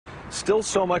Still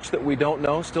so much that we don't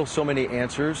know, still so many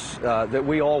answers that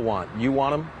we all want. You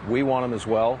want them, we want them as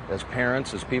well, as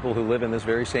parents, as people who live in this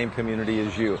very same community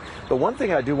as you. The one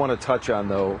thing I do want to touch on,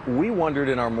 though, we wondered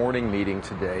in our morning meeting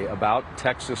today about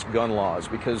Texas gun laws,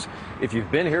 because if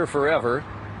you've been here forever,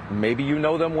 maybe you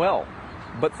know them well.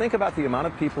 But think about the amount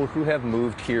of people who have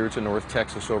moved here to North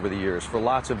Texas over the years for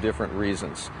lots of different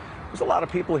reasons. There's a lot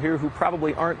of people here who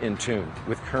probably aren't in tune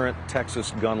with current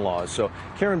Texas gun laws. So,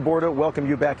 Karen Borta, welcome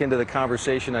you back into the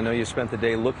conversation. I know you spent the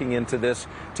day looking into this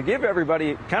to give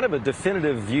everybody kind of a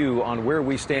definitive view on where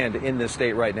we stand in this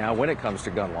state right now when it comes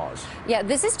to gun laws. Yeah,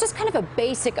 this is just kind of a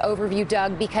basic overview,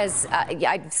 Doug, because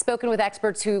I've spoken with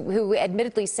experts who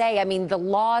admittedly say, I mean, the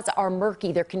laws are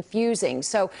murky, they're confusing.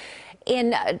 So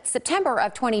in September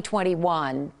of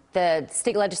 2021, the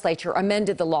state legislature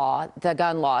amended the law, the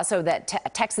gun law, so that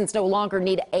Texans no longer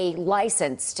need a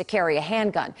license to carry a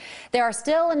handgun. There are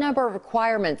still a number of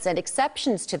requirements and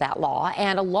exceptions to that law,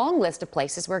 and a long list of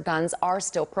places where guns are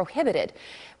still prohibited.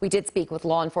 We did speak with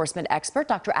law enforcement expert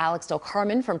Dr. Alex Del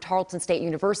Carmen from Tarleton State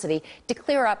University to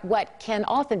clear up what can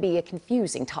often be a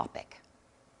confusing topic.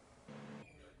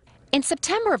 In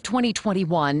September of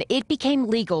 2021, it became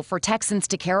legal for Texans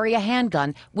to carry a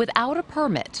handgun without a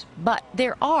permit, but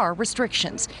there are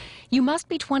restrictions. You must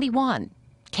be 21,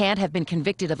 can't have been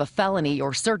convicted of a felony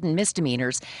or certain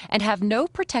misdemeanors, and have no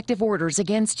protective orders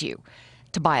against you.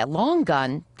 To buy a long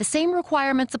gun, the same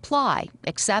requirements apply,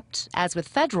 except, as with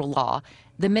federal law,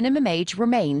 the minimum age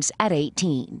remains at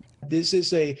 18. This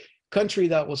is a country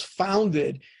that was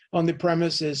founded on the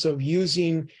premises of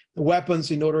using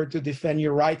weapons in order to defend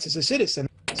your rights as a citizen.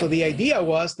 So the idea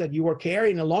was that you were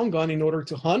carrying a long gun in order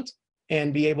to hunt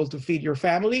and be able to feed your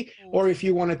family, or if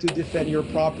you wanted to defend your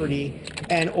property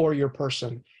and or your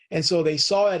person. And so they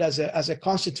saw it as a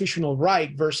constitutional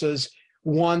right versus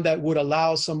one that would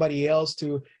allow somebody else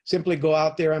to simply go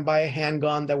out there and buy a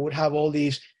handgun that would have all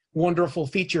these wonderful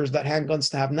features that handguns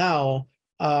have now.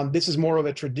 This is more of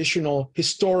a traditional,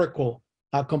 historical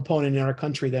component in our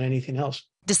country than anything else.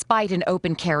 Despite an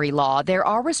open carry law, there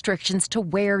are restrictions to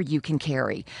where you can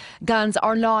carry. Guns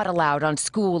are not allowed on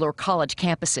school or college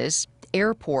campuses,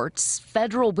 airports,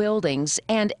 federal buildings,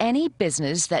 and any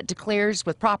business that declares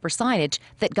with proper signage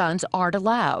that guns aren't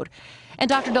allowed. And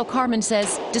Dr. Del Carmen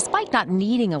says, despite not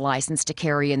needing a license to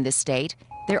carry in this state,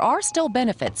 there are still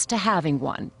benefits to having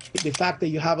one. The fact that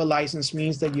you have a license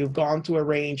means that you've gone to a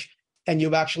range and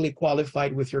you've actually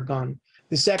qualified with your gun.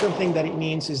 The second thing that it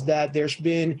means is that there's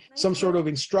been some sort of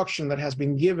instruction that has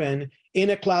been given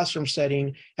in a classroom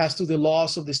setting as to the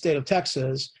laws of the state of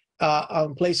Texas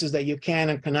on places that you can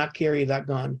and cannot carry that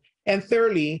gun. And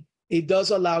thirdly, it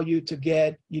does allow you to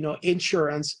get,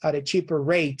 insurance at a cheaper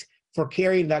rate for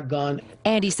carrying that gun.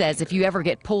 Andy says if you ever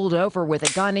get pulled over with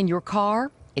a gun in your car,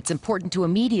 it's important to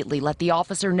immediately let the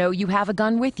officer know you have a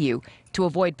gun with you to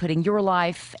avoid putting your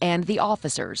life and the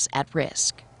officers at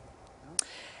risk.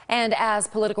 And as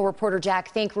political reporter Jack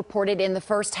Fink reported in the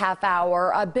first half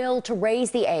hour, a bill to raise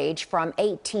the age from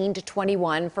 18 to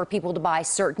 21 for people to buy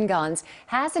certain guns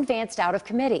has advanced out of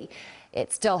committee.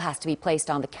 It still has to be placed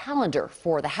on the calendar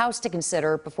for the House to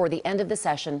consider before the end of the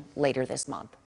session later this month.